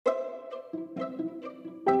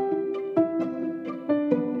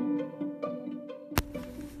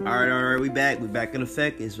Alright, we back in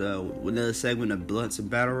effect. It's another segment of Blunts and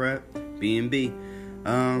Battle Rap, B&B. We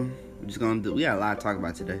got a lot to talk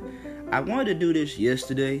about today. I wanted to do this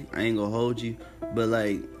yesterday, I ain't gonna hold you, but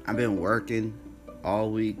like, I've been working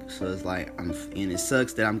all week, so it's like, and it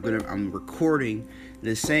sucks that I'm recording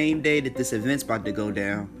the same day that this event's about to go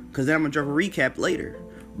down, cause then I'm gonna drop a recap later,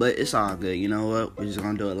 but it's all good, you know what, we're just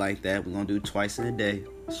gonna do it like that. We're gonna do it twice in a day,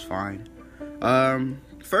 it's fine.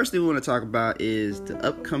 First thing we want to talk about is the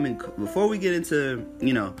upcoming, before we get into,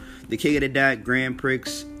 the KOTD Grand Prix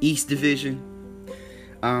East Division,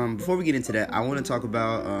 before we get into that, I want to talk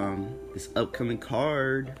about this upcoming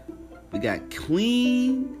card. We got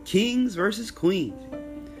Kings versus Queens.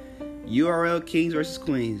 URL Kings versus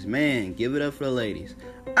Queens. Man, give it up for the ladies.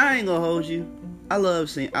 I ain't gonna hold you. I love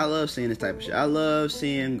seeing this type of shit. I love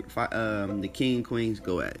seeing the King and Queens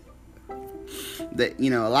go at it. That,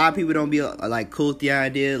 a lot of people don't be like cool with the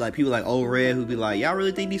idea. Like people like Old Red who be like, y'all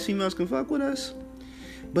really think these females can fuck with us?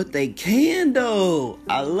 But they can though.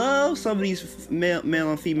 I love some of these male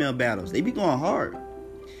and female battles. They be going hard.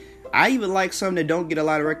 I even like some that don't get a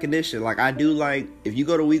lot of recognition. Like I do like, if you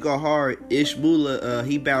go to We Go Hard, Ishmula,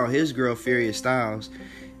 he battled his girl Furious Styles,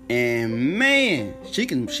 and man, she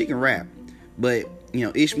can rap. But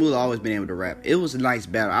Ishmula always been able to rap. It was a nice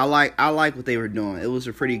battle. I like what they were doing. It was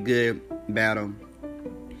a pretty good battle.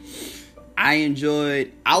 I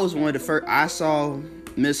was one of the first. I saw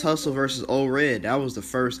Miss Hustle versus Old Red. That was the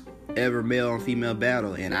first ever male and female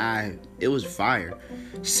battle, and it was fire.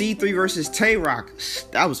 C3 versus Tay Rock.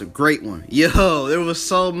 That was a great one. Yo, there was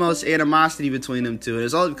so much animosity between them two. And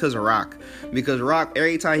it's all because of Rock. Because Rock,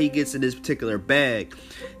 every time he gets in this particular bag,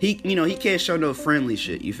 he can't show no friendly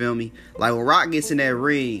shit. You feel me? Like when Rock gets in that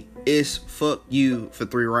ring, it's fuck you for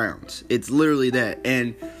 3 rounds. It's literally that.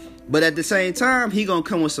 But at the same time, he gonna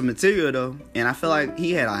come with some material though, and I feel like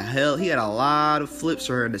he had a lot of flips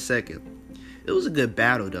for her in the second. It was a good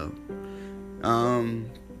battle though.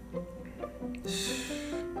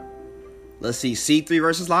 Let's see, C3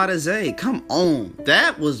 versus Lada Zay. Come on,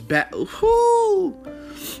 that was bad. Out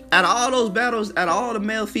of all those battles, out of all the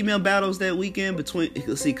male-female battles that weekend between,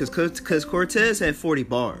 let's see, because Cortez had 40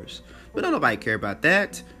 bars, but don't nobody care about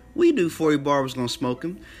that. We knew 40 bars was gonna smoke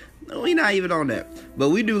him. We not even on that. But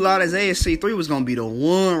we knew Lada Zay and C3 was gonna be the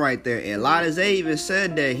one right there. And Lada Zay even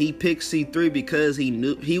said that he picked C3 because he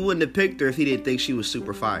knew he wouldn't have picked her if he didn't think she was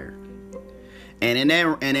super fire. And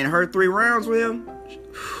in her 3 rounds with him,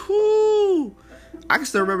 I can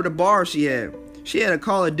still remember the bar she had. She had a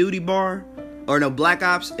Call of Duty bar, or no, Black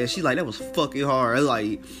Ops, and she's like, that was fucking hard.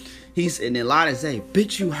 And then Lada Zay,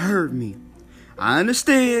 bitch, you heard me. I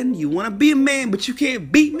understand you want to be a man, but you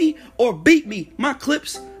can't beat me or beat me. My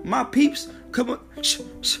clips, my peeps, come on,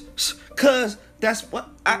 cause that's what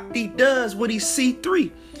Adidas does when he C3.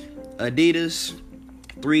 Adidas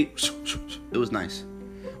 3, it was nice.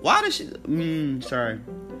 Why does she? Sorry,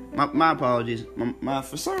 my apologies. My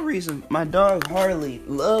for some reason my dog Harley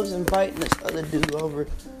loves inviting this other dude over.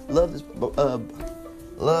 Love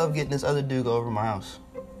getting this other dude over my house.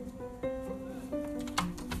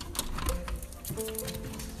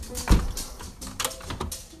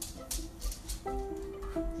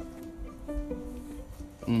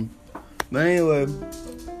 But anyway,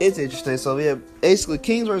 it's interesting. So yeah, basically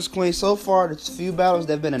Kings versus Queens. So far, there's a few battles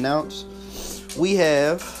that have been announced. We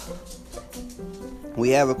have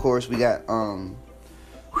of course, we got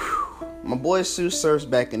my boy Sue Surf's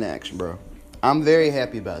back in action, bro. I'm very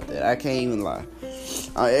happy about that. I can't even lie.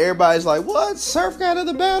 Everybody's like, what? Surf got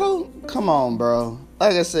another battle? Come on, bro.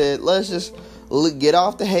 Like I said, let's just get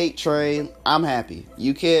off the hate train. I'm happy.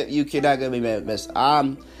 You cannot get me mad.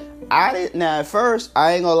 Now at first,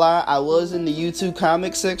 I ain't gonna lie, I was in the YouTube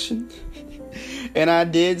comic section, and I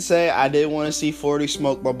did say I didn't want to see 40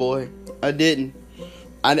 smoke my boy. I didn't,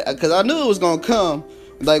 because I knew it was gonna come.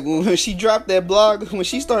 Like when she dropped that blog, when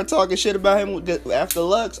she started talking shit about him after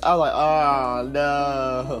Lux, I was like, oh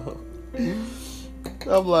no.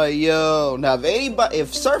 I'm like, yo, now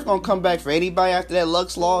if Surf gonna come back for anybody after that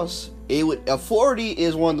Lux loss, a 40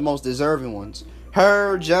 is one of the most deserving ones.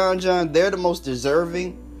 Her, John, they're the most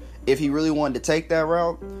deserving. If he really wanted to take that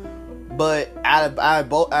route, but out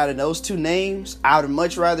of those two names, I would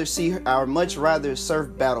much rather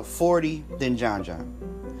Surf battle 40 than John.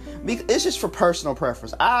 It's just for personal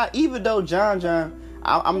preference. Even though John,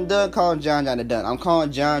 I'm done calling John the done. I'm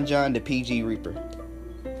calling John the PG Reaper,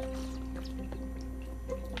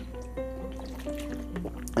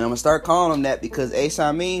 and I'm gonna start calling him that because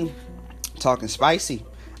talking spicy.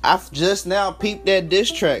 I've just now peeped that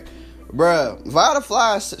diss track. Bruh,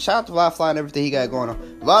 Vada shout out to Vada and everything he got going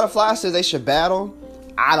on. Vada says they should battle.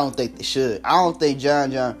 I don't think they should. I don't think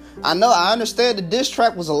John. I understand the diss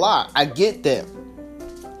track was a lot. I get that.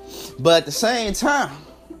 But at the same time,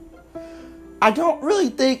 I don't really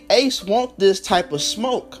think Ace want this type of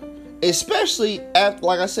smoke. Especially after,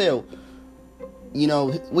 like I said, we're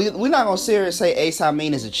not going to sit here and say Ace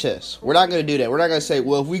Amin is a chess. We're not going to do that. We're not going to say,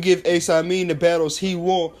 well, if we give Ace Amin the battles he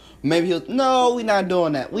won, maybe he'll... No, we're not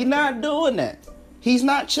doing that. We're not doing that. He's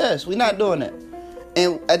not chess. We're not doing that.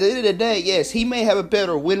 And at the end of the day, yes, he may have a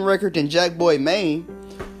better win record than Jack Boy Maine,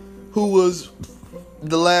 who was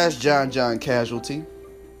the last John casualty.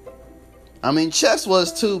 I mean, Chess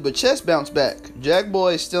was too, but Chess bounced back. Jack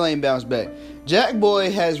Boy still ain't bounced back. Jack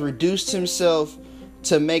Boy has reduced himself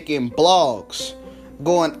to making blogs,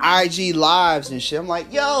 going IG lives and shit. I'm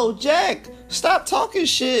like, yo, Jack, stop talking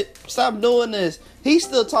shit. Stop doing this. He's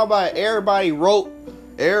still talking about everybody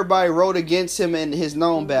wrote against him in his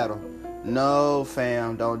known battle. No,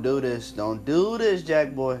 fam, don't do this. Don't do this,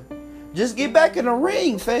 Jack Boy. Just get back in the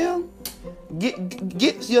ring, fam.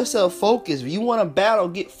 Get yourself focused. If you want to battle,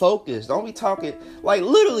 get focused. Don't be talking like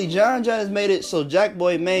literally. John has made it so Jack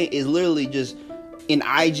Boy Maine is literally just in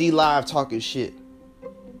IG live talking shit.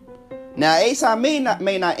 Now Ace may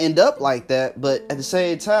not end up like that, but at the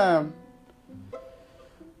same time,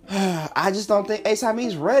 I just don't think Ace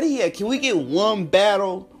Amin's ready yet. Can we get one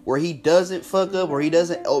battle where he doesn't fuck up, where he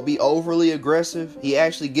doesn't be overly aggressive? He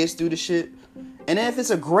actually gets through the shit. And then if it's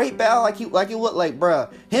a great battle like it was, like,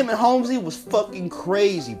 bruh, him and Holmesy was fucking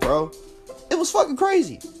crazy, bro. It was fucking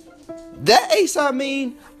crazy. That Ace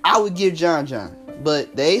Amin, I would give John.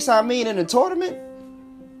 But the Ace Amin in the tournament,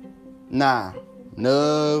 nah.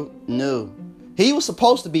 No. He was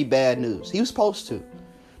supposed to be bad news. He was supposed to.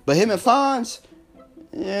 But him and Fonz,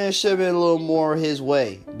 it should have been a little more his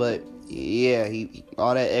way. But, yeah, he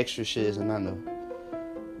all that extra shit is a no.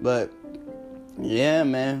 But, yeah,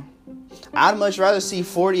 man. I'd much rather see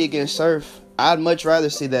 40 against Surf. I'd much rather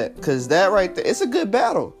see that. Because that right there, it's a good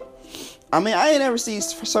battle. I mean, I ain't never seen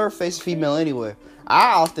Surf face a female anywhere.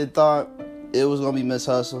 I often thought it was going to be Miss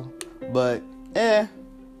Hustle. But,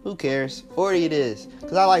 who cares? 40 it is.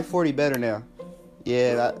 Because I like 40 better now.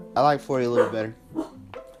 Yeah, I like 40 a little better.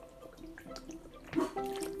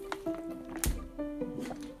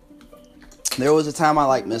 There was a time I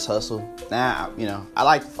liked Miss Hustle. Nah, I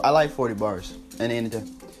like 40 bars. And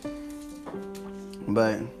anything.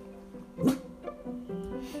 But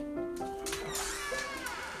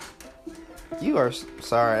you are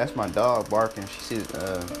sorry. That's my dog barking. She sees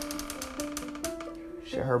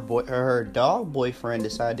her dog boyfriend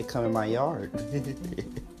decided to come in my yard.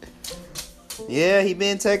 Yeah, he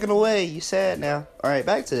been taken away. You sad now. All right,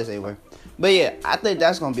 back to this anyway. But yeah, I think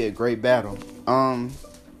that's gonna be a great battle.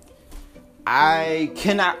 I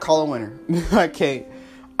cannot call a winner. I can't.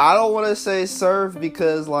 I don't want to say Surf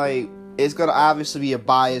because it's going to obviously be a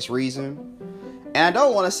biased reason. And I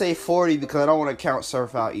don't want to say 40 because I don't want to count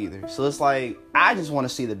Surf out either. So it's I just want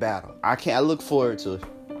to see the battle. I look forward to it.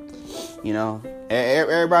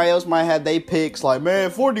 Everybody else might have their picks man,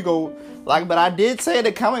 40 go. But I did say in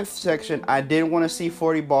the comment section, I didn't want to see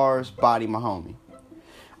 40 bars body my homie.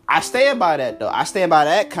 I stand by that though. I stand by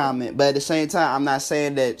that comment. But at the same time, I'm not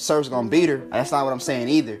saying that Surf's going to beat her. That's not what I'm saying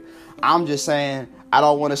either. I'm just saying I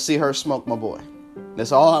don't want to see her smoke my boy.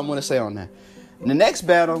 That's all I'm going to say on that. The next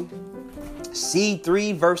battle,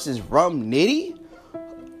 C3 versus Rum Nitty.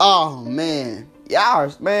 Oh, man.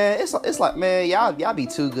 Y'all, man, it's like, man, y'all be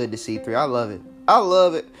too good to C3. I love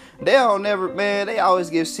it. They always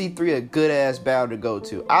give C3 a good-ass battle to go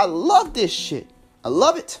to. I love this shit. I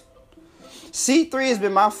love it. C3 has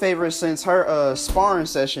been my favorite since her sparring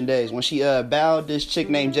session days when she battled this chick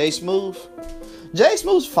named J Smooth. J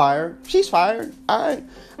Smooth's fire. She's fired. I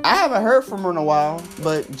haven't heard from her in a while,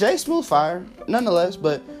 but J Smooth fire nonetheless.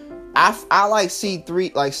 But I like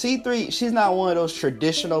C3. Like C3, she's not one of those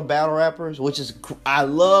traditional battle rappers, which is I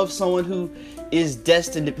love someone who is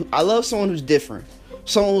destined to. I love someone who's different.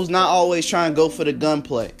 Someone who's not always trying to go for the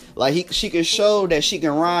gunplay. She can show that she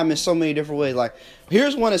can rhyme in so many different ways.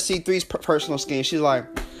 Here's one of C3's personal schemes. She's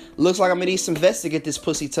looks like I'm gonna need some vest to get this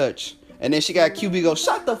pussy touch. And then she got QB go,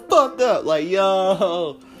 shut the fuck up.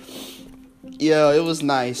 Yo, it was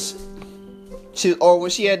nice. When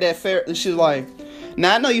she had that Farrah, she was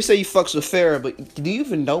now I know you say you fucks with Farrah, but do you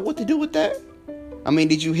even know what to do with that? I mean,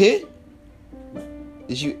 did you hit?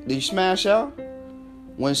 Did you smash out?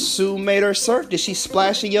 When Sue made her surf, did she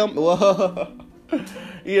splash a yum? Whoa.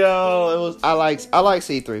 Yo, it was. I like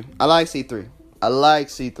C3. I like C3.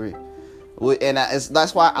 And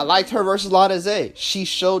that's why I liked her versus Lada Zay. She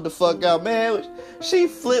showed the fuck out, man. She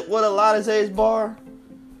flipped with a Lada Zay's bar.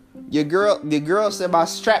 Your girl said my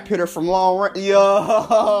strap hit her from long range.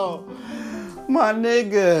 Yo, my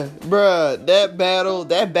nigga, bruh, that battle,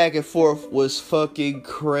 that back and forth was fucking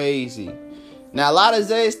crazy. Now, a lot of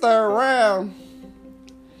Zay's third round,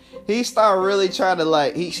 he started really trying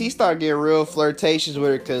to he started getting real flirtatious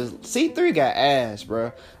with her because C3 got ass,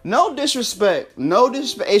 bruh. No disrespect,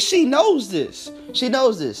 and she knows this.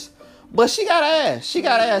 But she got ass. She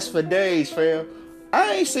got ass for days, fam.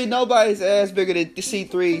 I ain't seen nobody's ass bigger than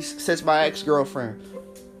C3 since my ex-girlfriend,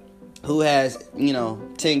 who has,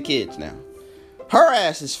 10 kids now. Her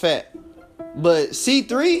ass is fat. But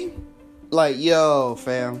C3, yo,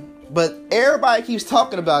 fam. But everybody keeps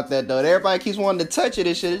talking about that, though. Everybody keeps wanting to touch it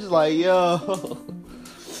and shit. It's just like, yo.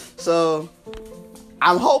 So,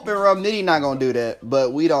 I'm hoping Rum Nitty not gonna do that,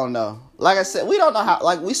 but we don't know. Like I said, we don't know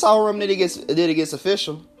how. We saw Rum Nitty did it gets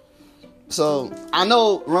official. So, I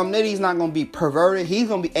know Rum Nitty's not going to be perverted. He's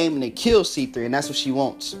going to be aiming to kill C3, and that's what she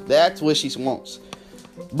wants. That's what she wants.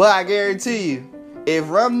 But I guarantee you, if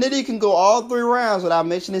Rum Nitty can go all 3 rounds without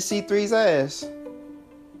mentioning C3's ass,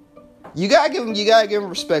 you gotta give him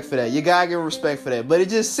respect for that. But it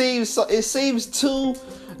just seems too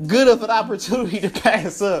good of an opportunity to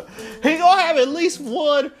pass up. He gonna have at least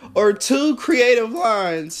 1 or 2 creative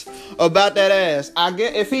lines about that ass. I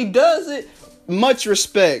get if he does it, much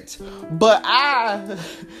respect, but I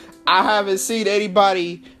haven't seen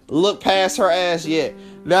anybody look past her ass yet.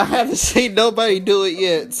 Now I haven't seen nobody do it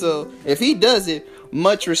yet. So if he does it,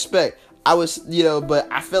 much respect. But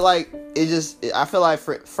I feel like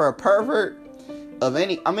for a pervert of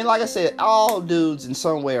any, like I said, all dudes in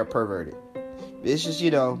some way are perverted. It's just,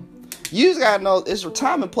 you just gotta know it's a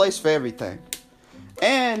time and place for everything.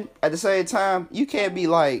 And at the same time, you can't be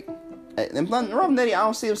like, and Rum Nitty, I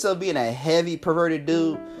don't see himself being a heavy perverted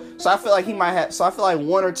dude. So I feel like he might have. So I feel like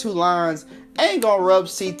 1 or 2 lines ain't gonna rub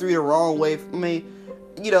C3 the wrong way.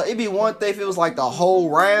 It'd be one thing if it was like the whole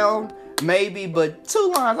round, maybe. But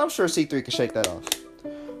 2 lines, I'm sure C3 can shake that off.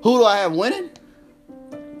 Who do I have winning?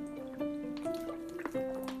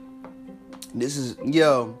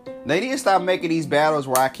 They need to stop making these battles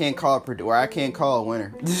where I can't call a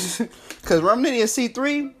winner. Because Rum Nitty and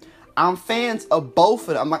C3. I'm fans of both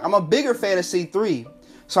of them. I'm a bigger fan of C3.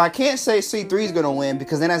 So I can't say C3 is going to win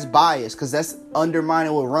because then that's biased. Because that's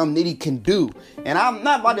undermining what Rum Nitty can do. And I'm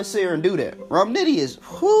not about to sit here and do that. Rum Nitty is,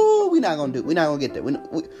 we're not going to get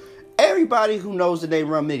that. Everybody who knows the name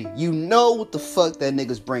Rum Nitty, you know what the fuck that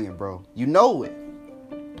nigga's bringing, bro. You know it.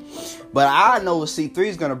 But I know what C3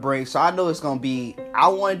 is going to bring. So I know it's going to be,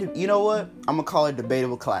 you know what? I'm going to call it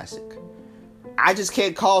debatable classic. I just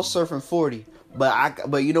can't call Surfing 40.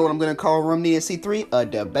 But you know what I'm going to call Rum Nitty and C3? A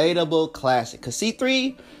debatable classic. Because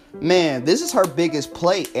C3, man, this is her biggest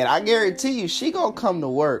plate. And I guarantee you, she going to come to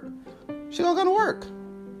work. She going to come to work.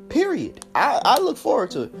 Period. I look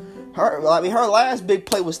forward to it. Her last big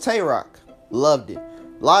plate was Tay-Rock. Loved it.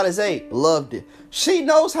 Lada Zay. Loved it. She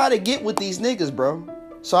knows how to get with these niggas, bro.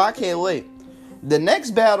 So I can't wait. The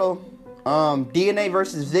next battle, DNA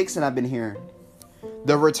versus Vixen, I've been hearing.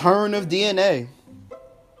 The return of DNA.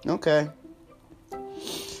 Okay.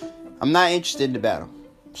 I'm not interested in the battle.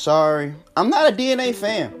 Sorry. I'm not a DNA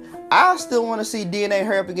fan. I still want to see DNA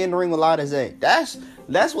hurry up and get in the ring with Lada Zay. That's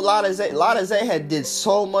what Lada Zay had did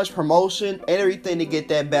so much promotion and everything to get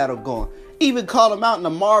that battle going. Even called him out in the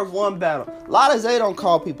Marv 1 battle. Lada Zay don't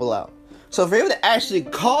call people out. So for him to actually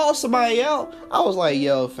call somebody out, I was like,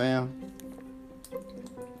 yo, fam.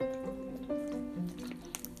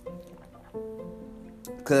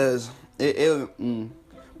 Because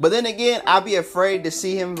But then again, I'd be afraid to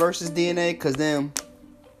see him versus DNA because then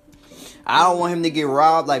I don't want him to get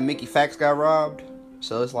robbed like Mickey Fax got robbed.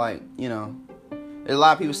 So it's like, there's a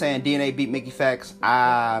lot of people saying DNA beat Mickey Fax.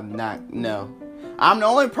 No. I'm the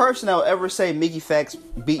only person that will ever say Mickey Fax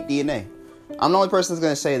beat DNA. I'm the only person that's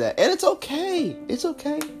going to say that. And it's okay. It's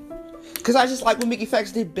okay. Because I just like what Mickey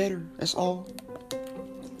Fax did better. That's all.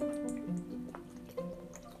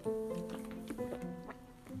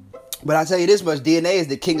 But I tell you this much, DNA is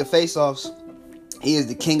the king of face-offs. He is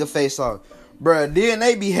the king of face-offs. Bruh,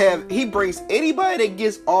 DNA he brings anybody that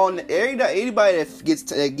gets on, anybody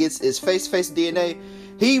that gets his face-to-face DNA,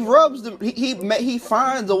 he rubs them, he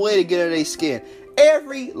finds a way to get under their skin.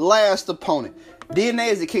 Every last opponent. DNA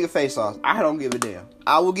is the king of face-offs. I don't give a damn.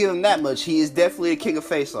 I will give him that much. He is definitely the king of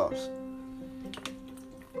face-offs.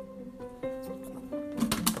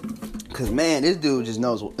 Because, man, this dude just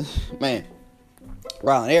knows what, man.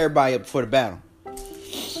 Riling everybody up before the battle.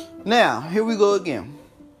 Now, here we go again.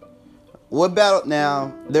 What battle?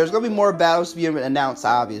 Now, there's going to be more battles to be announced,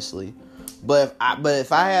 obviously. But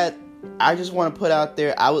if I had, I just want to put out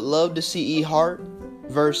there, I would love to see E Hart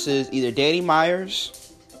versus either Danny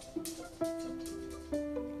Myers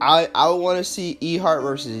I would want to see E Hart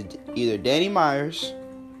versus either Danny Myers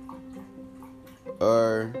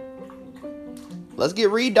or let's get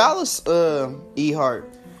Reed Dallas E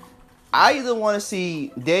Hart. I either want to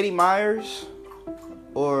see Danny Myers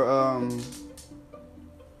or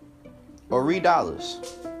Reed Dallas.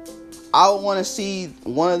 I would want to see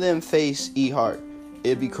one of them face E Hart.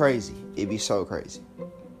 It'd be crazy. It'd be so crazy.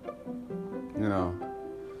 You know.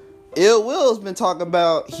 Ill Will's been talking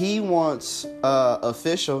about he wants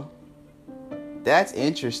official. That's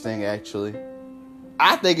interesting, actually.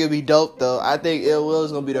 I think it'd be dope, though. I think Ill Will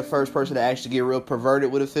is gonna be the first person to actually get real perverted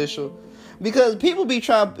with official, because people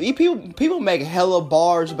make hella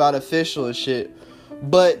bars about official and shit.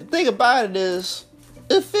 But the thing about it is,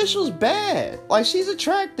 official's bad. Like, she's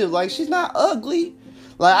attractive. Like, she's not ugly.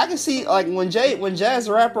 Like, I can see, like, when Jazz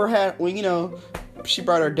the Rapper she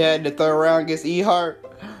brought her dad in the third round against E Hart.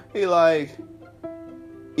 He like,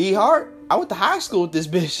 E Hart, I went to high school with this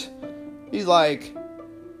bitch. He's like,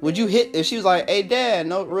 would you hit? And she was like, hey dad,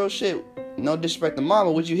 no real shit, no disrespect to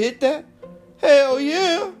mama, would you hit that? Hell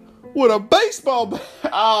yeah, with a baseball bat.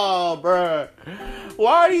 Oh, bruh.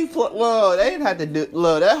 Why do you play? Well, they didn't have to do.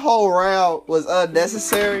 Look, that whole round was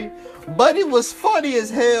unnecessary, but it was funny as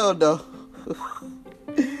hell, though.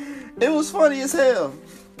 It was funny as hell.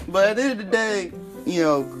 But at the end of the day, you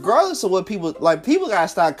know, regardless of what people gotta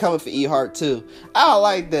stop coming for E Hart too. I don't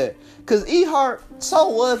like that, cause E Hart. So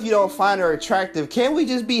what if you don't find her attractive? Can't we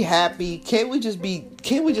just be happy? Can't we just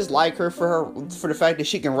like her for the fact that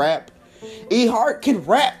she can rap? E Hart can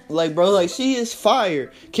rap, like, bro, like, she is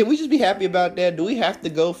fire. Can we just be happy about that? Do we have to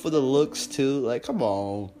go for the looks too? Like, come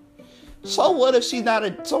on. So what if she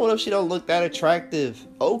don't look that attractive?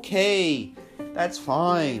 Okay, that's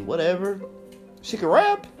fine. Whatever. She can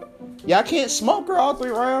rap. Y'all can't smoke her all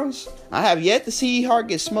 3 rounds. I have yet to see E Hart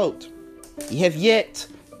get smoked. You have yet.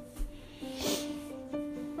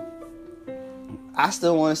 I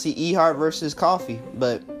still want to see E Hart versus Coffee,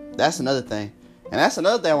 but that's another thing. And that's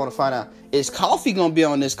another thing I want to find out. Is Coffee going to be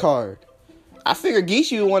on this card? I figured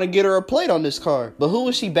Geechee would want to get her a plate on this card. But who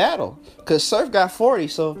would she battle? Because Surf got 40.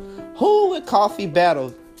 So who would Coffee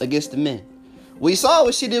battle against the men? We saw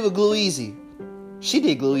what she did with Glue Easy. She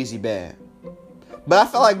did Glue Easy bad. But I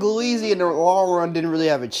felt like Glue Easy in the long run didn't really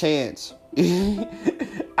have a chance. I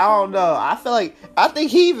don't know. I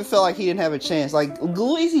think he even felt like he didn't have a chance. Like,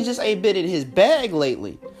 Glue Easy just ain't been in his bag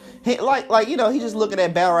lately. He, like, you know, he just looking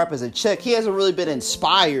at battle rap as a check. He hasn't really been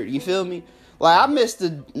inspired. You feel me? Like, I missed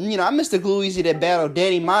the Glue Easy that battled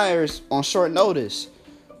Danny Myers on short notice,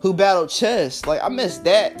 who battled Chess. Like, I missed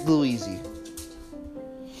that Glue Easy.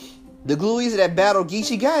 The Glue Easy that battled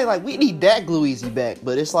Geechee Guy, like, we need that Glue Easy back.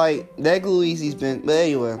 But it's like, that Glue Easy's been, but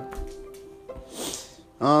anyway.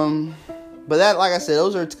 But that, like I said,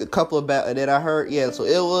 those are a couple of that I heard. Yeah, so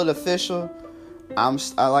Ill Will official.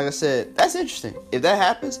 Like I said, that's interesting. If that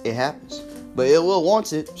happens, it happens. But Ill Will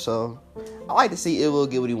wants it, so I like to see Ill Will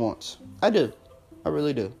get what he wants. I do. I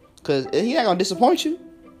really do. Because he not going to disappoint you.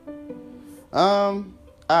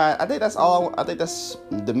 I think that's all. I think that's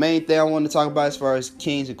the main thing I wanted to talk about as far as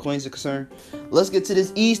Kings and Queens are concerned. Let's get to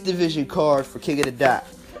this East Division card for King of the Dot.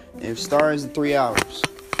 And it starts in 3 hours.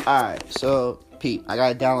 Alright, so, Pete, I got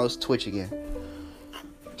to download Twitch again.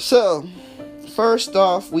 So, first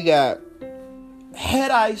off, we got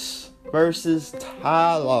Head Ice versus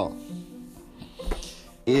Ty Law.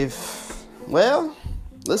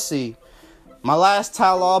 Let's see. My last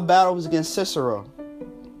Ty Law battle was against Cicero.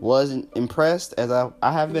 Wasn't impressed, as I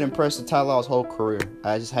haven't been impressed with Ty Law's whole career.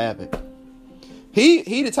 I just haven't. He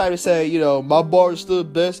the type to say, you know, my bar is still the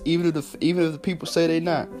best, even if the people say they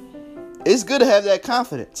not. It's good to have that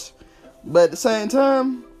confidence, but at the same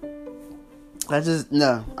time, I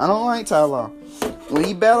don't like Ty Law. When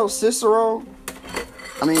he battled Cicero,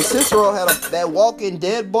 Cicero had that walking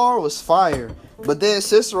dead bar was fire. But then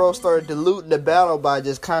Cicero started diluting the battle by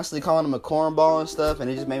just constantly calling him a cornball and stuff, and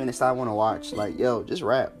it just made me stop want to watch. Like, yo, just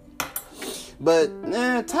rap. But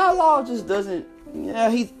Ty Law just doesn't. Yeah,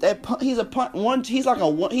 he's like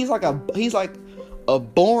a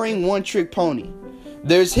boring one-trick pony.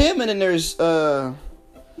 There's him, and then there's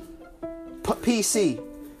PC.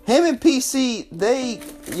 Him and PC,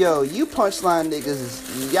 you punchline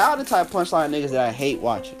niggas, y'all the type of punchline niggas that I hate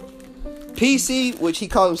watching. PC, which he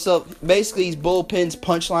calls himself, basically he's Bullpen's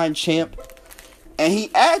punchline champ. And he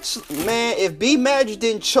actually, man, if B Magic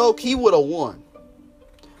didn't choke, he would have won.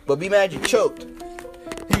 But B Magic choked.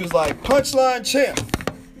 He was like, punchline champ.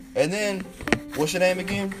 And then, what's your name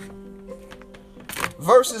again?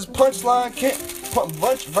 Versus punchline champ.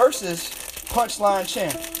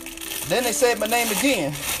 Then they said my name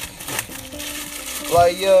again.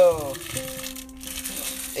 Like, yo.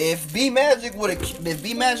 If B Magic would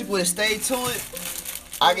have stayed to it,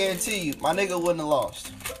 I guarantee you, my nigga wouldn't have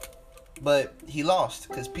lost. But he lost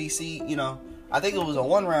because PC, I think it was a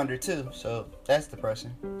 1-rounder too, so that's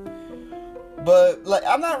depressing. But like,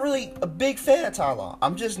 I'm not really a big fan of Ty Law.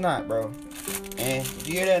 I'm just not, bro. And if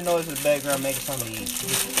you hear that noise in the background, making something to eat.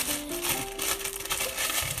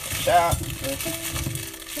 Shout out.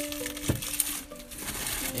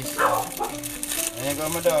 And there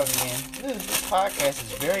goes my dog again. This podcast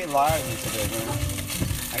is very lively today, man.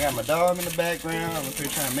 I got my dog in the background. I'm up here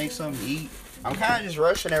trying to make something to eat. I'm kind of just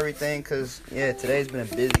rushing everything because, today's been a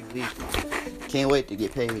busy week. Can't wait to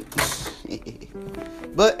get paid.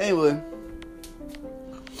 But anyway,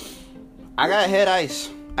 I got Head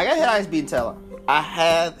Ice. I got Head Ice beating Ty Law. I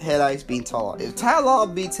have Head Ice beating Ty Law. If Ty Law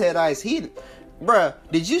beats Head Ice, bruh,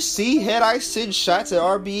 did you see Head Ice sitting shots at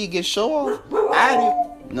RBE get show off? I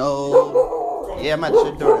didn't. No. Yeah, I'm about to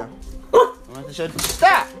shut the door down. I'm about to shut the door.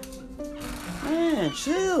 Stop! Man,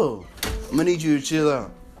 chill. I'm gonna need you to chill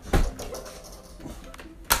out.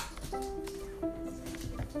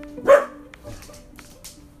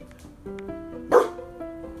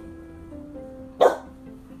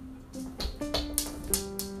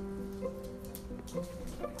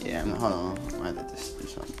 Yeah, hold on. I have to do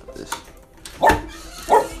something about this.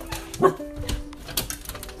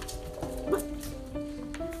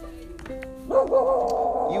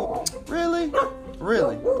 You really?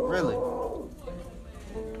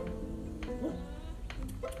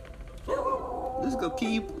 Let's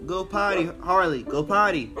go potty, Harley. Go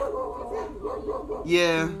potty.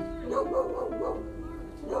 Yeah.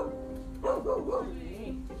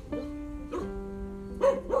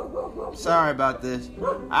 Sorry about this.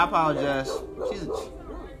 I apologize.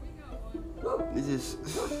 This is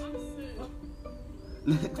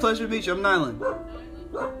pleasure to meet you. I'm Nyland.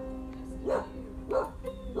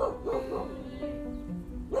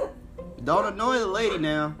 Don't annoy the lady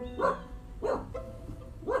now.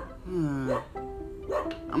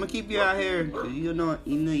 I'm gonna keep you out here because you're not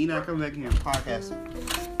coming back here and podcasting.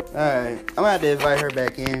 Alright, I'm gonna have to invite her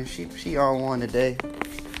back in. She on one today.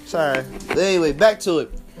 Sorry. But anyway, back to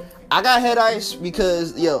it. I got Head Ice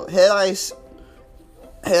because Head Ice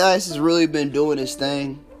has really been doing his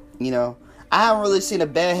thing. I haven't really seen a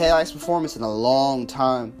bad Head Ice performance in a long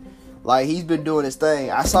time. Like, he's been doing his thing.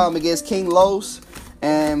 I saw him against King Los,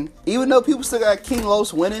 and even though people still got King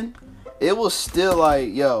Los winning, it was still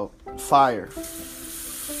like, fire.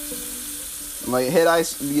 Like, Head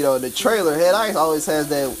Ice, the trailer, Head Ice always has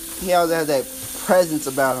that presence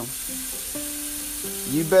about him.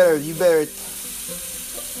 You better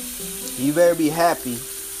be happy.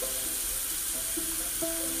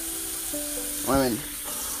 Wait a minute.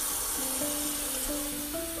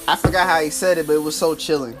 I forgot how he said it, but it was so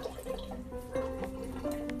chilling.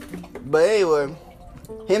 But anyway,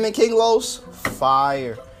 him and King Los,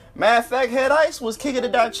 fire. Matter of fact, Head Ice was King of the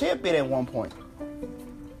Dot champion at one point.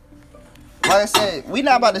 Like I said, we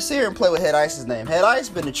not about to sit here and play with Head Ice's name. Head Ice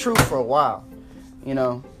been the truth for a while.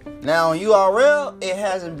 Now on URL, it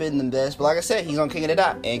hasn't been the best. But like I said, he's on King of the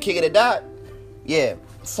Dot. And King of the Dot,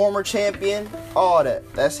 former champion, all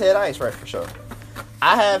that. That's Head Ice right for sure.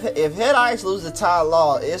 If Head Ice loses to Ty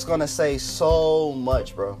Law, it's going to say so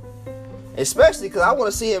much, bro. Especially because I want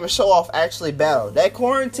to see him show off actually battle. That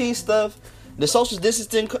quarantine stuff, the social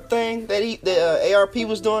distancing thing that the ARP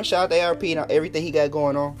was doing, shout out to ARP and everything he got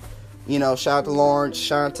going on. Shout out to Lawrence,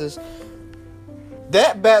 Shantas.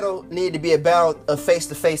 That battle needed to be a battle of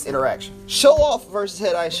face-to-face interaction. Show Off versus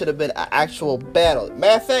Head Ice should have been an actual battle.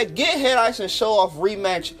 Matter of fact, get Head Ice and Show Off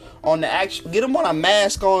rematch on the actual. Get them on a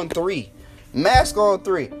Mask on 3. Mask on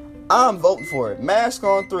 3. I'm voting for it. Mask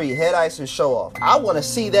on 3. Head Ice and Show Off. I want to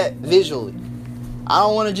see that visually. I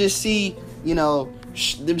don't want to just see,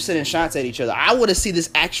 them sending shots at each other. I want to see this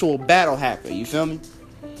actual battle happen. You feel me?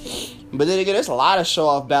 But then again, there's a lot of Show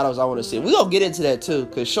Off battles I want to see. We're going to get into that too,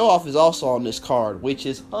 because Show Off is also on this card, which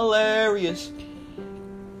is hilarious.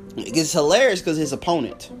 It's hilarious because his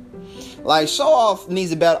opponent. Like, Show Off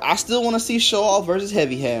needs a battle. I still want to see Show Off versus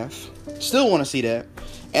Heavy Half. Still want to see that.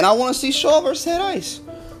 And I want to see Show Off versus Head Ice.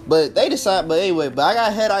 But I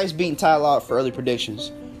got Head Ice beating Ty Law for early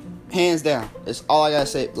predictions. Hands down. That's all I got to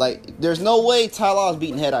say. Like, there's no way Ty Law is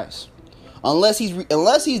beating Head Ice. Unless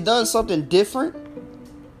he's done something different.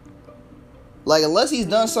 Like, unless he's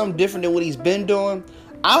done something different than what he's been doing,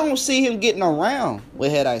 I don't see him getting around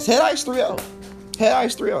with Head Ice. Head Ice 3-0. Head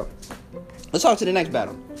Ice 3-0. Let's talk to the next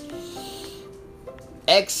battle.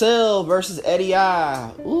 XL versus Eddie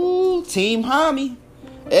I. Ooh, Team Homie.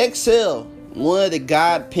 XL, one of the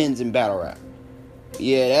god pins in battle rap.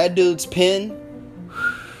 Yeah, that dude's pin.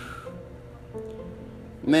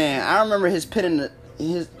 Man, I remember his pin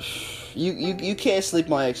you can't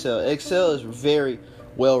sleep on XL. XL is very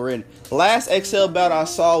well written. The last XL battle I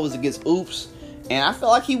saw was against Oops, and I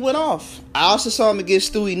felt like he went off. I also saw him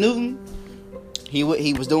against Stewie Newton. He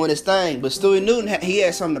was doing his thing, but Stewie Newton he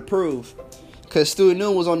had something to prove, because Stewie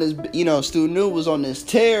Newton was on this, Stewie Newton was on this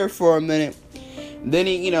tear for a minute. Then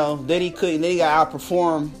he got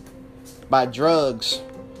outperformed by Drugs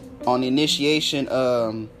on the initiation.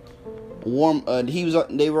 They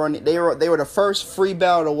were the first free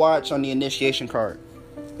battle to watch on the initiation card,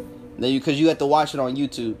 because you had to watch it on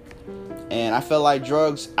YouTube, and I felt like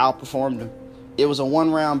Drugs outperformed him. It was a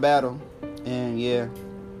 1-round battle, and yeah.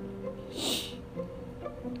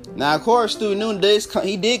 Now, of course, Stewie Newton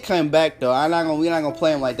did come back, though. We're not gonna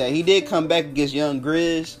play him like that. He did come back against Young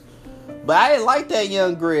Grizz, but I didn't like that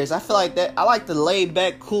Young Grizz. I feel like that. I like the laid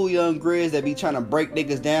back, cool Young Grizz that be trying to break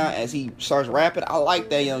niggas down as he starts rapping. I like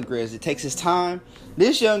that Young Grizz. It takes his time.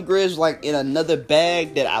 This Young Grizz was like in another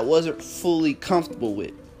bag that I wasn't fully comfortable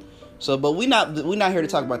with. So, but we're not here to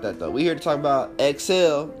talk about that, though. We're here to talk about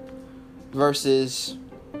XL versus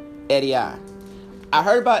Eddie I. I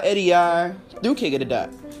heard about Eddie I through King of the Dot.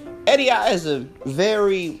 Eddie I is a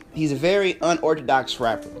very unorthodox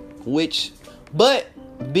rapper, but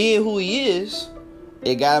being who he is,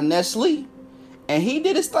 it got him Nestle, and he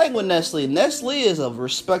did his thing with Nestle. Nestle is a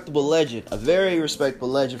respectable legend, a very respectable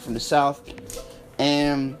legend from the South,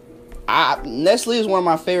 and Nestle is one of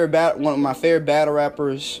my favorite battle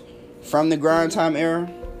rappers from the grind time era,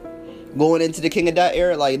 going into the King of Dot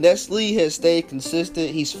era. Like, Nestle has stayed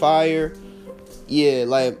consistent. He's fire. Yeah,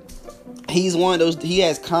 like, he's one of those. He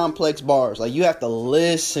has complex bars. Like, you have to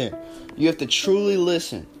listen. You have to truly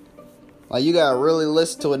listen. Like, you gotta really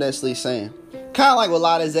listen to what Nestle's saying. Kind of like with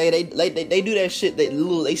Lotta Zay, they do that shit.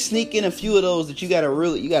 They sneak in a few of those that you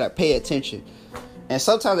gotta pay attention. And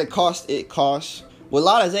sometimes it costs. With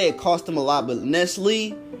Lotta Zay, it cost them a lot. But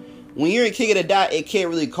Nestle, when you're in King of the Dot, it can't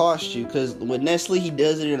really cost you, because with Nestle, he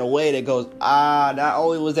does it in a way that goes, not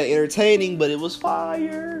only was that entertaining, but it was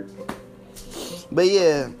fire. But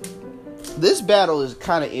yeah, this battle is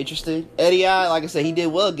kind of interesting. Eddie I, like I said, he did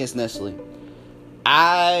well against Nestle.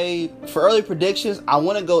 For early predictions, I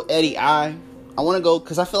want to go Eddie I. I want to go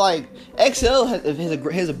because I feel like XL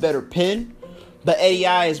has a better pen, but Eddie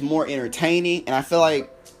I is more entertaining, and I feel like,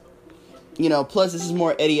 plus this is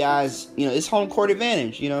more Eddie I's, it's home court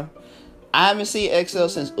advantage, I haven't seen XL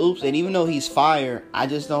since Oops, and even though he's fire, I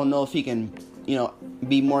just don't know if he can,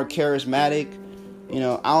 be more charismatic. I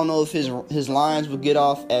don't know if his lines would get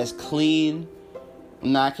off as clean.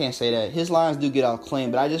 No, I can't say that. His lines do get off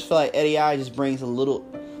clean, but I just feel like Eddie I just brings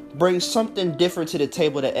something different to the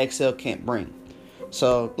table that XL can't bring.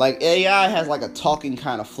 So, like, Eddie I has like a talking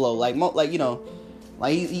kind of flow, he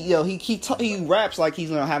raps like he's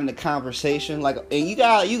having a conversation. Like, and you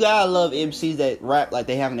gotta love MCs that rap like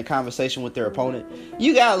they having a conversation with their opponent.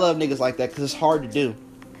 You gotta love niggas like that, because it's hard to do.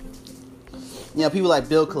 People like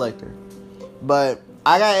Bill Collector. But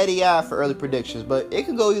I got Eddie I for early predictions. But it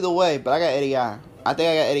could go either way. But I got Eddie I. I think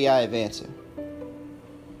I got Eddie I advancing.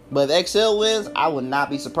 But if XL wins, I would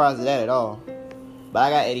not be surprised at that at all. But I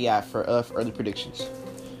got Eddie I for early predictions.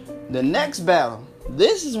 The next battle.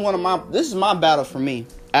 This is my battle for me.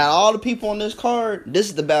 Out of all the people on this card, this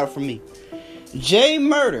is the battle for me. J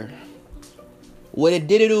Murder. What it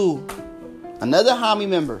did it do? Another Homie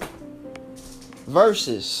member.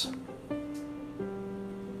 Versus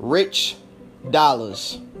Rich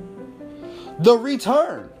Dollars. The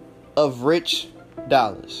return of Rich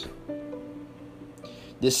Dollars.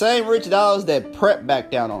 The same Rich Dollars that Prep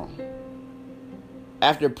backed down on.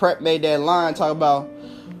 After Prep made that line talking about,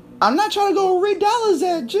 I'm not trying to go where Rich Dollars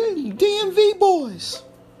at, DMV boys.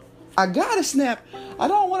 I gotta snap. I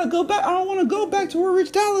don't want to go back. I don't want to go back to where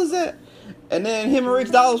Rich Dollars at. And then him and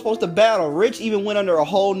Rich Dollars supposed to battle. Rich even went under a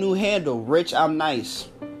whole new handle. Rich, I'm nice.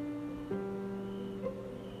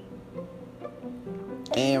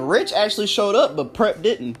 And Rich actually showed up, but Prep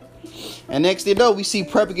didn't. And next thing you know, we see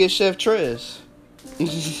Prep against Chef Trez.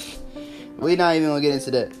 We're not even gonna get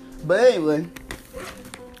into that. But anyway,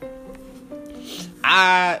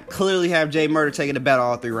 I clearly have J Murder taking the battle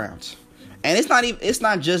all 3 rounds. And it's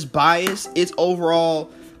not just bias, it's overall,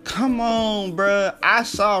 come on, bruh. I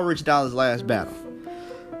saw Rich Dollars' last battle.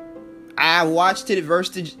 I watched it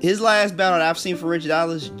versus his last battle that I've seen for Rich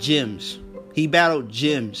Dollars, Gems. He battled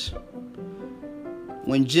Gems.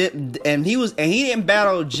 He didn't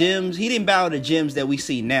battle Gems. He didn't battle the Gems that we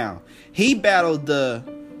see now. He battled the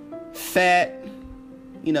fat,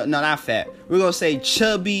 not fat. We're gonna say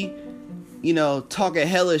chubby, talking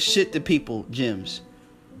hella shit to people Gems.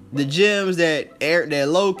 The Gems that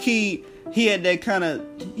low key, he had that kind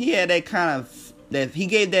of he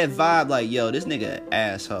gave that vibe like, yo, this nigga an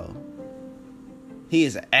asshole. He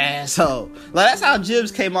is an asshole. Like, that's how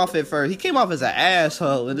Jims came off at first. He came off as an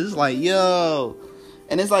asshole. And it's like, yo.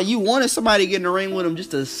 And it's like, you wanted somebody to get in the ring with him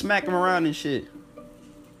just to smack him around and shit.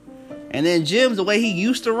 And then Jims, the way he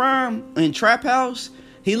used to rhyme in Trap House,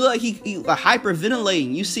 he looked like he like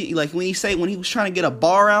hyperventilating. You see, like when he was trying to get a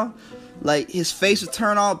bar out, like his face would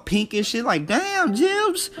turn all pink and shit. Like, damn,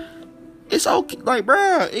 Jims, it's okay. Like,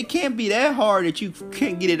 bro, it can't be that hard that you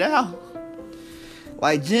can't get it out.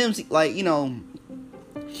 Like Jims, like, you know,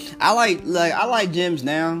 I like Jims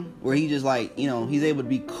now, where he just like, you know, he's able to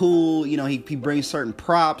be cool. You know, he brings certain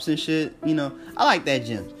props and shit. You know, I like that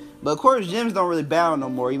Jims. But of course, Jims don't really battle no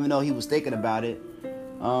more, even though he was thinking about it.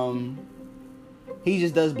 He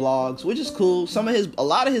just does blogs, which is cool. A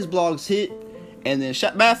lot of his blogs hit. And then,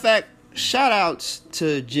 matter of fact, shout outs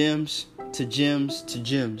to Jims.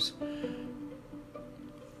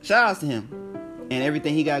 Shout outs to him and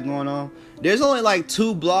everything he got going on. There's only like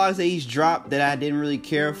 2 blogs that he's dropped that I didn't really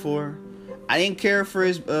care for. I didn't care for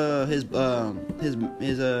his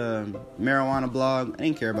marijuana blog. I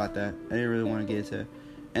didn't care about that. I didn't really want to get into it.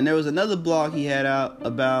 And there was another blog he had out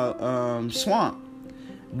about Swamp.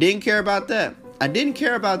 Didn't care about that. I didn't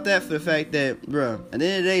care about that for the fact that, bro, at the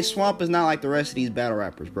end of the day, Swamp is not like the rest of these battle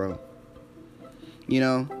rappers, bro. You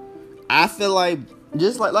know, I feel like,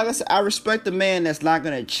 just like I said, I respect a man that's not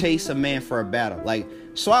gonna chase a man for a battle. Like,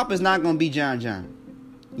 Swamp is not gonna be John.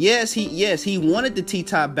 Yes, he wanted the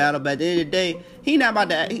T-Top battle, but at the end of the day, he not about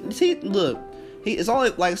to. It's only,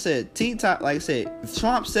 like I said, T-Top, like I said,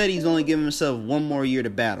 Swamp said he's only giving himself 1 more year to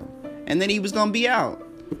battle. And then he was going to be out.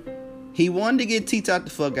 He wanted to get T-Top the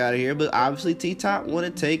fuck out of here, but obviously T-Top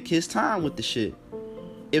wanted to take his time with the shit.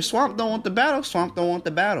 If Swamp don't want the battle, Swamp don't want the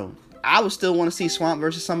battle. I would still want to see Swamp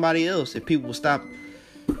versus somebody else if people would stop.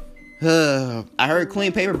 I heard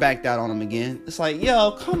Clean Paper backed out on him again. It's like,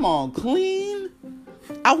 yo, come on, Clean.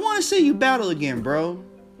 I want to see you battle again, bro.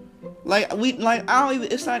 I don't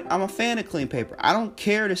even, it's like, I'm a fan of Clean Paper. I don't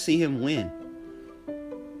care to see him win.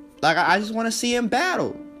 Like, I just want to see him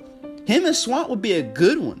battle. Him and Swamp would be a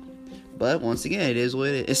good one. But once again, it is what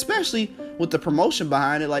it is. Especially with the promotion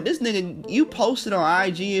behind it. Like, this nigga, you posted on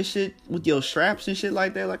IG and shit with your straps and shit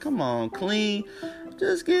like that. Like, come on, Clean.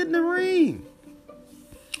 Just get in the ring.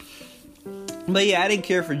 But yeah, I didn't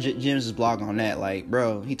care for Jim's blog on that. Like,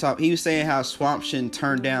 bro, he was saying how Swamp shouldn't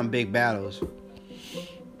turn down big battles.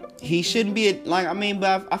 He shouldn't be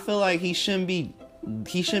but I feel like he shouldn't be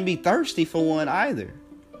thirsty for one either.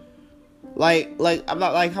 Like I'm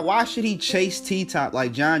not like, why should he chase T-Top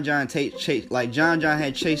like John had Chase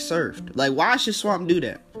Surfed? Like, why should Swamp do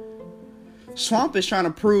that? Swamp is trying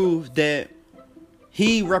to prove that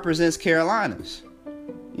he represents Carolinas.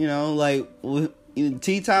 You know, like,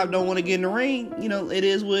 T-Top don't want to get in the ring. You know, it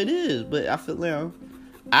is what it is. But I feel like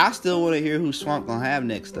I still want to hear who Swamp gonna have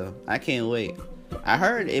next though. I can't wait. I've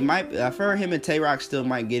heard him and Tay-Rock still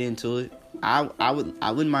might get into it. I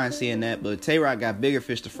wouldn't mind seeing that, but Tay-Rock got bigger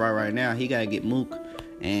fish to fry right now. He gotta get Mook,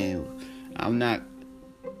 and I don't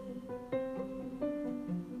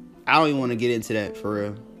even want to get into that for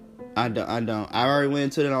real. I don't. I already went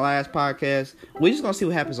into it in the last podcast. We just gonna see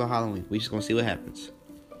what happens on Halloween. We just gonna see what happens.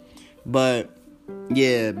 But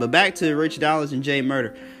yeah, but back to Rich Dollaz and Jay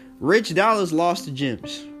Murder. Rich Dollaz lost to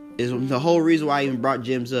Jims. Is the whole reason why I even brought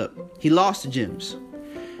Jims up. He lost to Jims.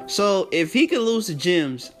 So if he could lose to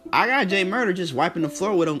Jims, I got Jay Murder just wiping the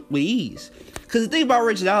floor with him with ease. Because the thing about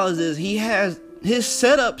Rich Dollaz is he has his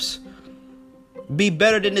setups be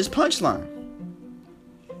better than his punchline.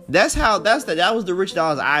 That was the Rich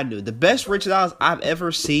Dollaz I knew. The best Rich Dollaz I've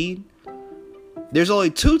ever seen. There's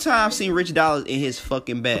only 2 times I've seen Rich Dollaz in his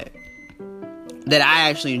fucking bag that I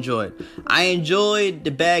actually enjoyed. I enjoyed the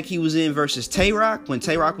bag he was in versus Tay-Rock when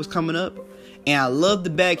Tay-Rock was coming up. And I loved the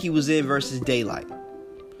bag he was in versus Daylight.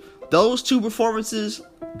 Those 2 performances,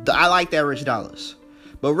 I like that Rich Dollaz.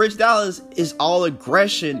 But Rich Dollaz is all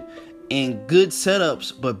aggression and good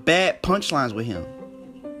setups, but bad punchlines with him.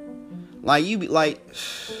 Like, you be like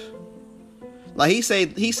he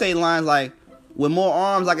say lines like, with more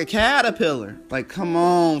arms like a caterpillar. Like, come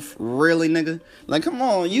on, really, nigga? Like, come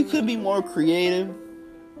on, you could be more creative.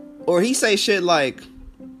 Or he say shit like,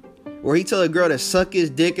 where he tell a girl to suck his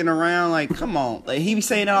dick and around. Like, come on. Like, he be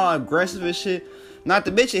saying all aggressive and shit. Not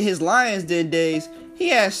to mention his Lions Den days, he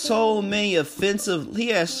had so many dark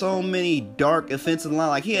offensive lines.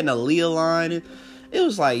 Like, he had an Aaliyah line. It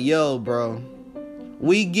was like, yo, bro,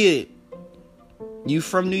 we get it. You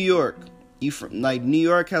from New York. New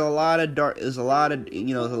York has a lot of dark, there's a lot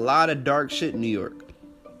of dark shit in New York.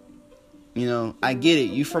 You know, I get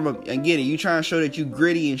it. I get it. You trying to show that you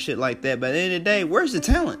gritty and shit like that. But at the end of the day, where's the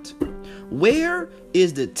talent? Where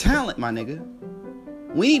is the talent, my nigga?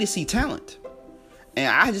 We need to see talent. And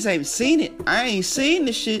I just ain't seen it. I ain't seen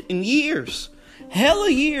this shit in years. Hella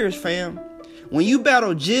years, fam. When you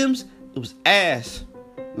battled Jims, it was ass.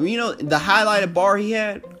 You know, the highlighted bar he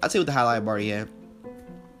had? I'll tell you what the highlighted bar he had.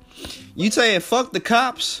 You saying, fuck the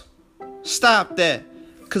cops? Stop that.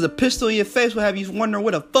 Because a pistol in your face will have you wondering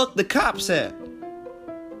where the fuck the cops at.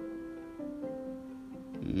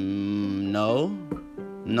 No,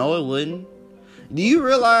 it wouldn't. Do you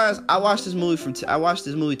realize I watched this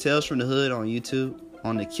movie Tales from the Hood on YouTube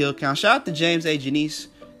on the kill count. Shout out to James A. Janice,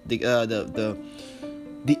 the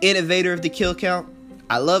innovator of the kill count.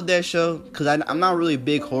 I love that show because I'm not really a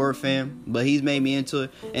big horror fan, but he's made me into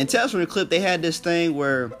it. And Tales from the Clip, they had this thing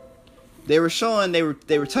where they were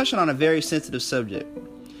touching on a very sensitive subject.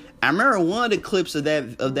 I remember one of the clips of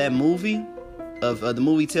that movie, of the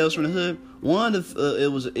movie Tales from the Hood.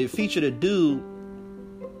 It featured a dude.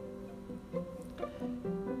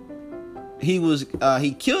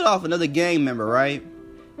 He killed off another gang member, right?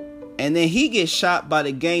 And then he gets shot by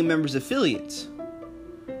the gang member's affiliates.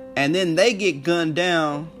 And then they get gunned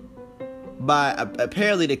down by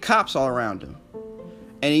apparently the cops all around him.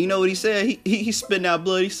 And you know what he said? He spitting out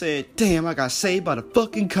blood. He said, "Damn, I got saved by the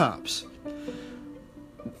fucking cops."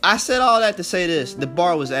 I said all that to say this. The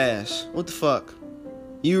bar was ass. What the fuck?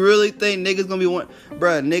 You really think niggas gonna be one?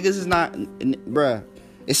 Bruh, niggas is not... Bruh.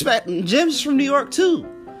 Jims is from New York, too.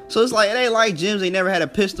 So it's like, it ain't like Jims ain't never had a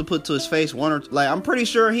pistol put to his face. I'm pretty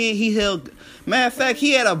sure he held... Matter of fact,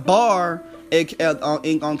 he had a bar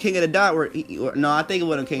on King of the Dot where... I think it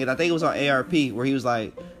wasn't King of the Dot. I think it was on ARP where he was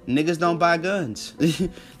like, niggas don't buy guns.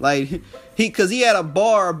 Like, because he had a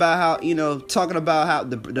bar about how, you know, talking about how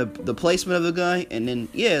the placement of the gun. And then,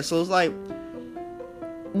 yeah, so it's like,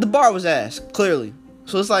 the bar was ass, clearly.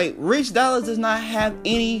 So it's like, Rich Dollaz does not have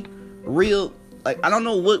any real, like, I don't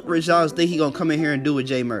know what Rich Dollaz think he gonna come in here and do with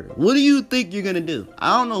Jay Murder. What do you think you're gonna do?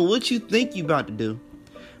 I don't know what you think you about to do,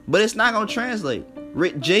 but it's not gonna translate.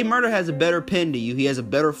 Jay Murder has a better pen than you. He has a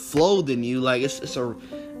better flow than you. Like, it's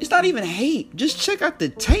not even hate. Just check out the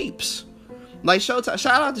tapes. Like, Showtime,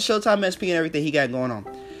 shout out to Showtime SP and everything he got going on.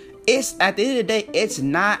 It's, at the end of the day, it's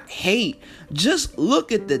not hate. Just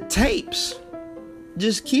look at the tapes.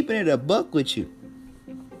 Just keeping it a buck with you.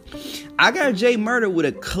 I got Jay Murder with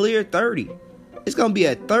a clear 30. It's going to be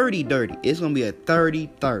a 30-30. It's going to be a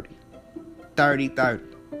 30-30. 30-30.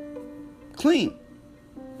 Clean.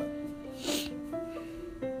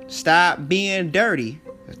 Stop being dirty.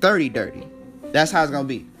 30-30. That's how it's going to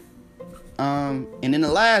be. And in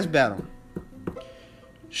the last battle,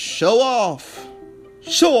 show off.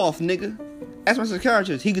 Show off, nigga. That's my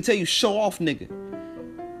psychiatrist. He could tell you, show off, nigga.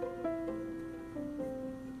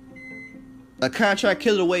 A contract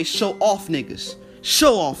killer away, show off, niggas.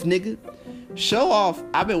 Show off, nigga. Show off.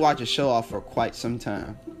 I've been watching Show Off for quite some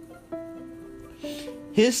time.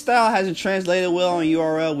 His style hasn't translated well on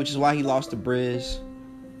URL, which is why he lost to Briz.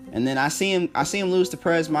 And then I see him lose to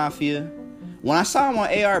Prez Mafia. When I saw him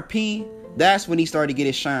on ARP, that's when he started to get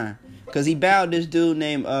his shine. Cause he battled this dude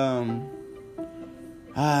named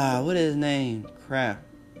what is his name? Crap.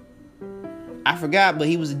 I forgot, but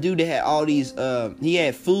he was a dude that had all these he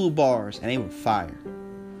had food bars and they were fire.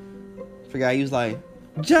 Forgot, he was like,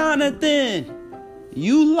 "Jonathan,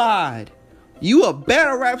 you lied. You a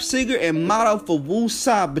battle rap singer and model for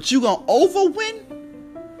Woosah, but you gonna overwin?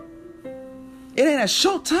 It ain't a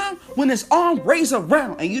showtime when it's arm raised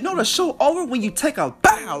around. And you know the show over when you take a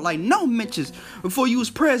bow. Like no mentions. Before you was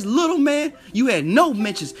Prez Little Man, you had no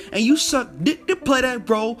mentions. And you sucked dick to play that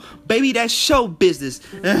role. Baby, that's show business."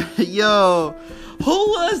 Yo, who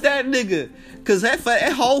was that nigga? Because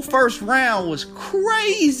that whole first round was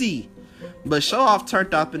crazy. But Show Off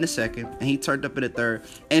turned up in the second. And he turned up in the third.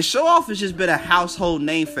 And Show Off has just been a household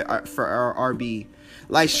name for our RB.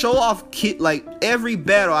 Like, Show Off, like, every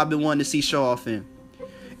battle I've been wanting to see Show Off in.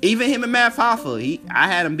 Even him and Math Hoffa. I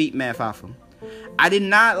had him beat Math Hoffa. I did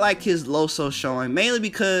not like his Loso showing. Mainly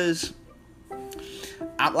because,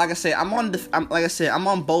 I'm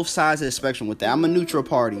on both sides of the spectrum with that. I'm a neutral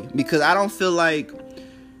party. Because I don't feel like,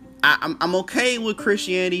 I'm okay with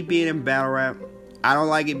Christianity being in battle rap. I don't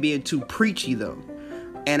like it being too preachy, though.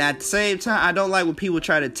 And at the same time, I don't like when people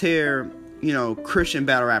try to tear, you know, Christian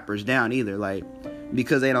battle rappers down either. Like,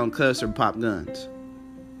 because they don't cuss or pop guns.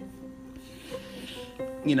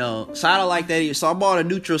 You know, so I don't like that either. So I'm on a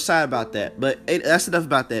neutral side about that. But that's enough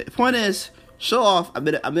about that. The point is, Show Off, I've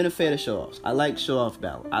been a fan of Show Offs. I like Show Off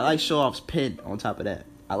battle. I like Show Off's pen on top of that.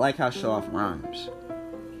 I like how Show Off rhymes.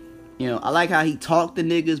 You know, I like how he talked to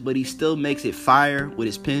niggas, but he still makes it fire with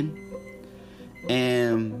his pen.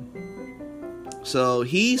 And so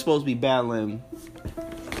he's supposed to be battling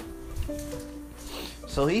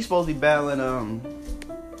So he's supposed to be battling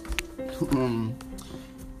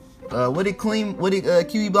what did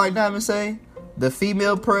QB Black Diamond say? The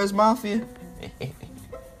female Perez Mafia.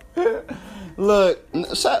 Look,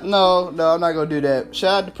 no, I'm not gonna do that.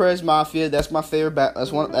 Shout out to Perez Mafia. That's my favorite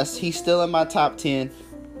he's still in my top 10.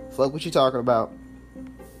 Fuck what you talking about.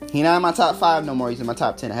 He not in my top 5 no more. He's in my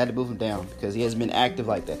top 10. I had to move him down because he hasn't been active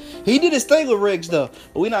like that. He did his thing with Riggs though,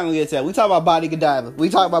 but we're not gonna get to that. We talk about Bonnie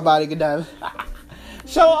Godiva.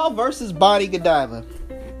 Show off versus Bonnie Godiva.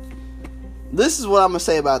 This is what I'm gonna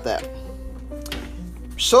say about that.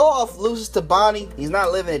 Show off loses to Bonnie. He's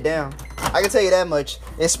not living it down. I can tell you that much.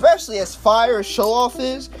 Especially as fire as show off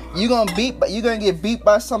is, you're gonna get beat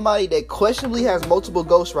by somebody that questionably has multiple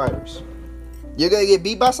ghostwriters. You're gonna get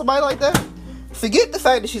beat by somebody like that. Forget the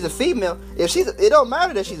fact that she's a female. It don't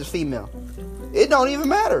matter that she's a female. It don't even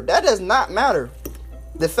matter. That does not matter.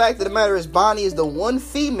 The fact of the matter is Bonnie is the one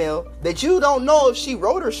female that you don't know if she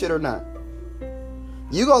wrote her shit or not.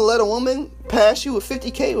 You gonna let a woman pass you with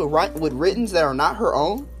 50K with writtens that are not her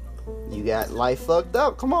own? You got life fucked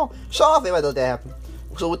up. Come on. Show off ain't about to let that happen.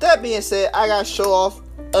 So with that being said, I got to show off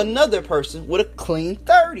another person with a clean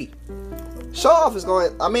 30. Show off is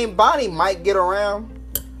going... I mean, Bonnie might get around,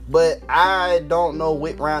 but I don't know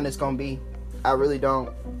what round it's going to be. I really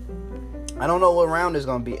don't. I don't know what round it's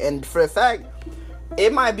going to be. And for the fact,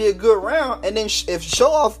 it might be a good round. And then if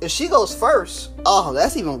she goes first, oh,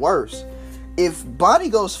 that's even worse. If Bonnie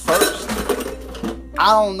goes first,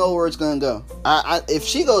 I don't know where it's going to go. If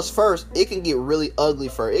she goes first, it can get really ugly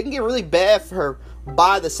for her. It can get really bad for her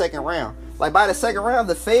by the second round. Like, by the second round,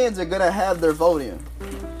 the fans are going to have their vote in.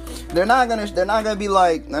 They're not going to be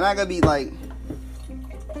like,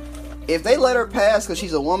 if they let her pass because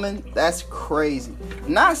she's a woman, that's crazy.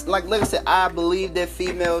 Not, like I said, I believe that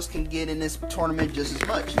females can get in this tournament just as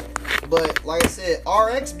much. But, like I said,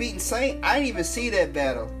 RX beating Saint, I didn't even see that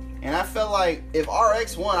battle. And I felt like if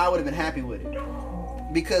RX won, I would have been happy with it.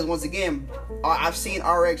 Because, once again, I've seen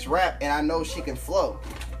RX rap, and I know she can flow.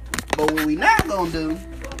 But what we not going to do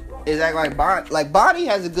is act like Bonnie. Like, Bonnie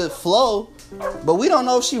has a good flow, but we don't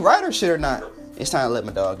know if she write her shit or not. It's time to let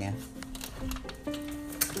my dog in.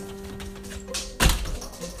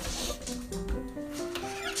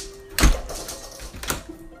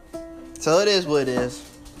 So it is what it is.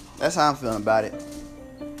 That's how I'm feeling about it.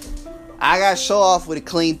 I got to show off with a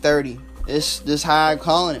clean 30. It's just how I'm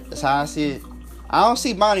calling it. That's how I see it. I don't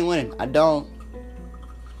see Bonnie winning. I don't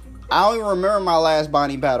even remember my last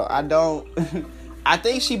Bonnie battle. I don't. I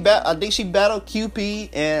think she battled QP,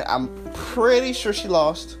 and I'm pretty sure she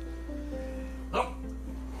lost.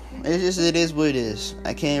 It is what it is.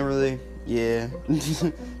 I can't really. Yeah.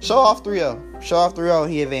 Show off 3-0. Show off 3-0.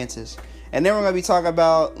 He advances. And then we're gonna be talking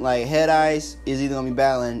about like Head Ice is either gonna be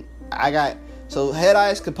battling. So Head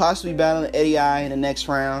Ice could possibly be battling Eddie I in the next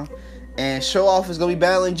round, and Show Off is gonna be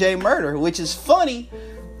battling Jay Murder, which is funny.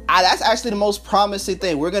 That's actually the most promising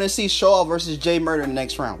thing. We're gonna see Show Off versus Jay Murder in the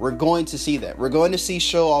next round. We're going to see that. We're going to see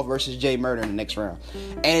Show Off versus Jay Murder in the next round,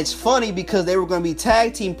 and it's funny because they were gonna be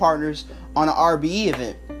tag team partners on an RBE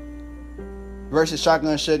event versus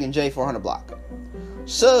Shotgun Suge and Jay 400 Block.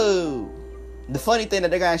 So the funny thing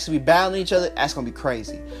that they're gonna actually be battling each other, that's gonna be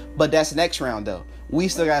crazy. But that's the next round though. We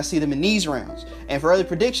still gotta see them in these rounds. And for early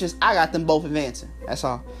predictions, I got them both advancing. That's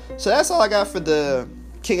all. So that's all I got for the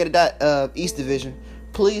King of the East Division.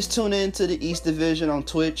 Please tune in to the East Division on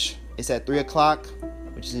Twitch. It's at 3 o'clock,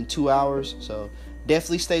 which is in 2 hours. So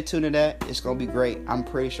definitely stay tuned to that. It's gonna be great. I'm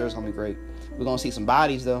pretty sure it's gonna be great. We're gonna see some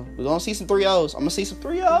bodies though. We're gonna see some 3-0s. I'm gonna see some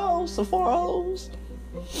 3-0s, some 4-0s.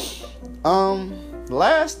 The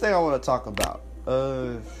last thing I want to talk about.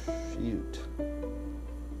 Shoot.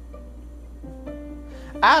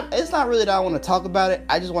 It's not really that I want to talk about it.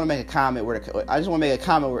 I just want to make a comment.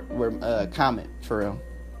 Comment for real.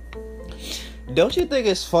 Don't you think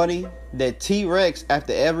it's funny that T-Rex,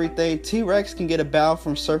 after everything, T-Rex can get a bow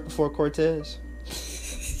from Surf before Cortez?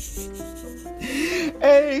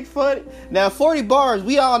 Ain't funny. Now 40 bars,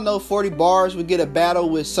 we all know 40 bars would get a battle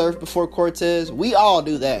with Surf before Cortez. We all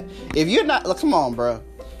do that. If you're not, look, come on, bro.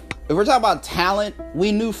 If we're talking about talent,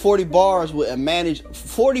 we knew 40 bars would manage.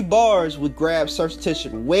 40 bars would grab Surf's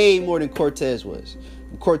attention way more than Cortez will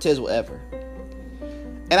ever.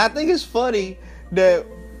 And I think it's funny that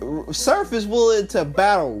Surf is willing to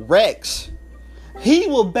battle Rex. He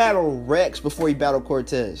will battle Rex before he battle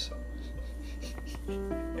Cortez.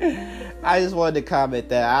 I just wanted to comment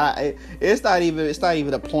that. It's not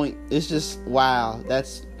even a point. It's just wow.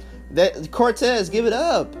 That Cortez, give it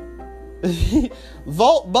up.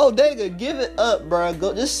 Vault Bodega, give it up, bro.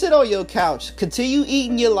 Go, just sit on your couch. Continue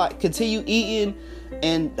eating your life. Continue eating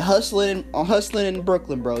and hustling in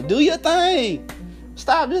Brooklyn, bro. Do your thing.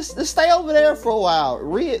 Stop. Just stay over there for a while.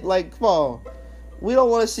 Read, like, come on. We don't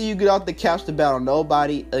want to see you get off the couch to battle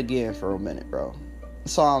nobody again for a minute, bro.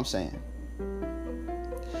 That's all I'm saying.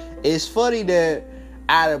 It's funny that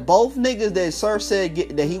out of both niggas that Sir said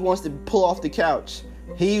that he wants to pull off the couch,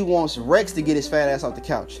 he wants Rex to get his fat ass off the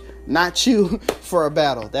couch, not you for a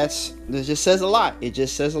battle. That just says a lot. It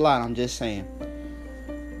just says a lot. I'm just saying.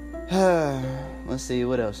 Let's see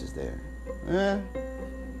what else is there.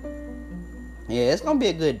 Yeah, it's gonna be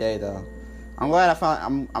a good day though. I'm glad I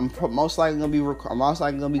found. I'm most likely gonna be. I'm most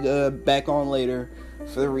likely gonna be back on later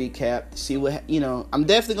for the recap to see what I'm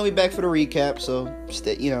definitely gonna be back for the recap. So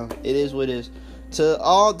it is what it is. To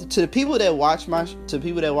the people that watch my shit, to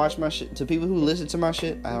people who listen to my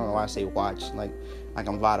shit. I don't know why I say watch like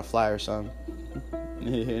I'm Vada Fly or something.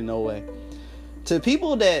 No way. To the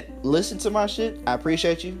people that listen to my shit, I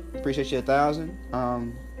appreciate you. Appreciate you 1,000.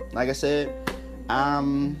 Like I said, I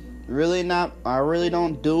really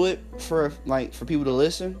don't do it for people to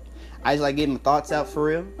listen. I just like getting my thoughts out for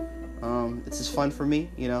real. It's just fun for me,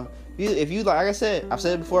 If you like I said, I've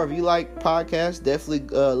said it before, if you like podcasts, definitely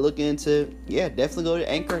definitely go to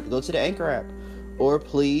Anchor, go to the Anchor app. Or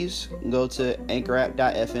please go to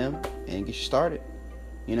anchorapp.fm and get you started.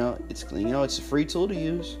 It's a free tool to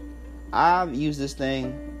use. I've used this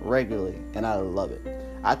thing regularly and I love it.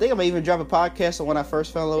 I think I'm gonna even drop a podcast on when I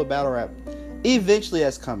first fell in love with battle rap. Eventually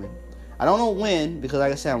that's coming. I don't know when, because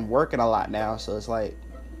like I said, I'm working a lot now, so it's like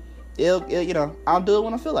I'll do it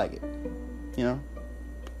when I feel like it.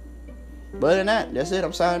 But other than that, that's it.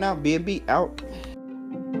 I'm signing out. B&B out.